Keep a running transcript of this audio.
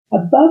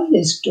Above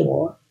this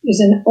door is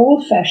an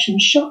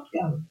old-fashioned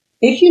shotgun.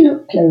 If you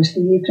look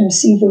closely, you can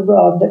see the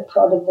rod that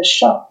prodded the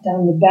shot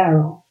down the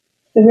barrel.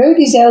 The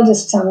roadie's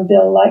eldest son,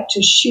 Bill, liked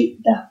to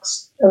shoot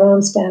ducks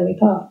around Stanley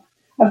Park.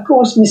 Of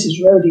course,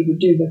 Mrs. Rodie would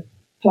do the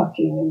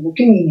plucking and the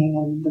cleaning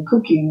and the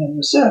cooking and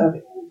the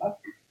serving, but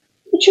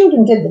the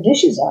children did the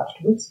dishes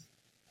afterwards.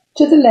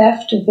 To the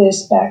left of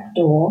this back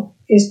door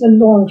is the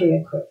laundry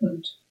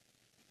equipment.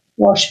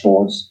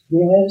 Washboards,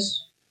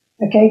 wringers,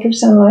 a cake of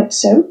Sunlight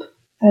soap,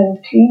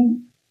 and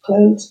clean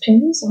clothes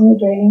pins on the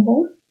draining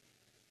board.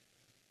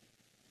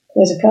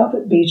 There's a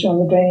carpet beater on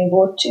the draining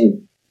board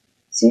too.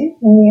 See it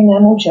in the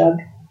enamel jug?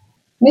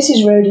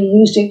 Mrs. Rodie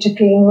used it to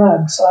clean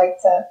rugs like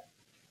that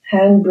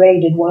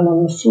hand-braided one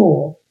on the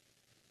floor.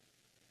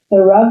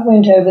 The rug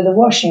went over the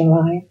washing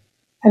line,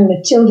 and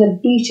Matilda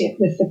beat it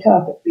with the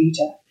carpet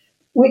beater,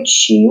 which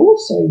she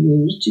also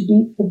used to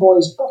beat the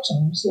boys'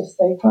 bottoms if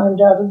they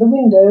climbed out of the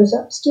windows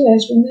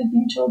upstairs when they'd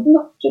been told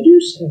not to do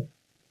so.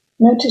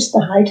 Notice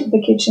the height of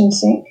the kitchen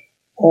sink,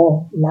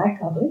 or lack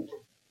of it.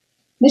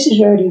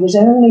 Mrs. Rodie was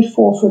only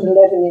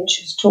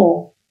 4'11"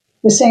 tall,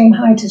 the same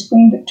height as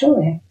Queen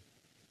Victoria.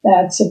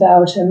 That's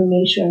about 1.5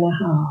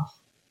 meters,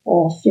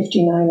 or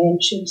 59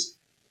 inches,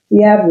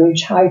 the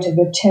average height of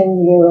a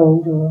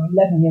 10-year-old or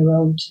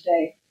 11-year-old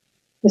today.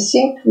 The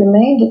sink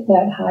remained at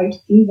that height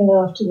even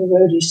after the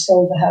Rodies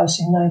sold the house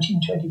in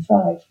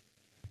 1925.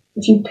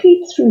 If you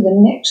peep through the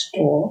next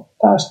door,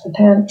 past the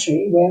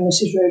pantry, where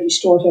Mrs. Rodie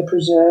stored her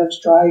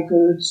preserves, dry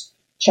goods,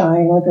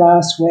 china,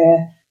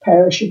 glassware,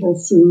 perishable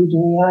food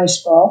in the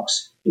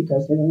icebox,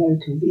 because there were no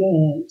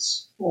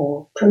convenience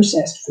or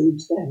processed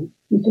foods then,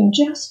 you can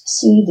just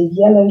see the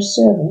yellow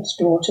servants'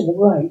 door to the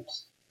right.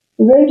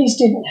 The Rodies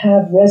didn't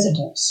have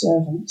resident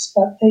servants,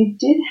 but they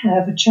did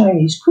have a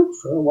Chinese cook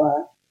for a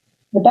while.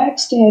 The back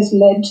stairs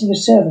led to the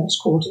servants'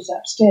 quarters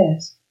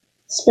upstairs.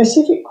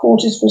 Specific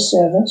quarters for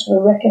servants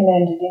were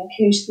recommended in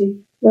case the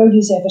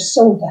Rodies ever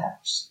sold the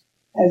house.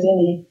 As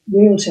any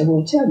realtor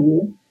will tell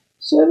you,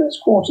 servants'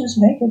 quarters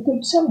make a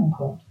good selling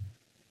point.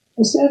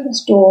 The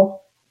servants'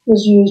 door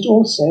was used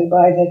also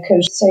by the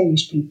Coast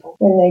Salish people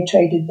when they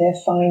traded their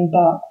fine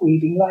bark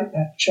weaving like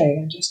that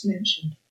tray I just mentioned.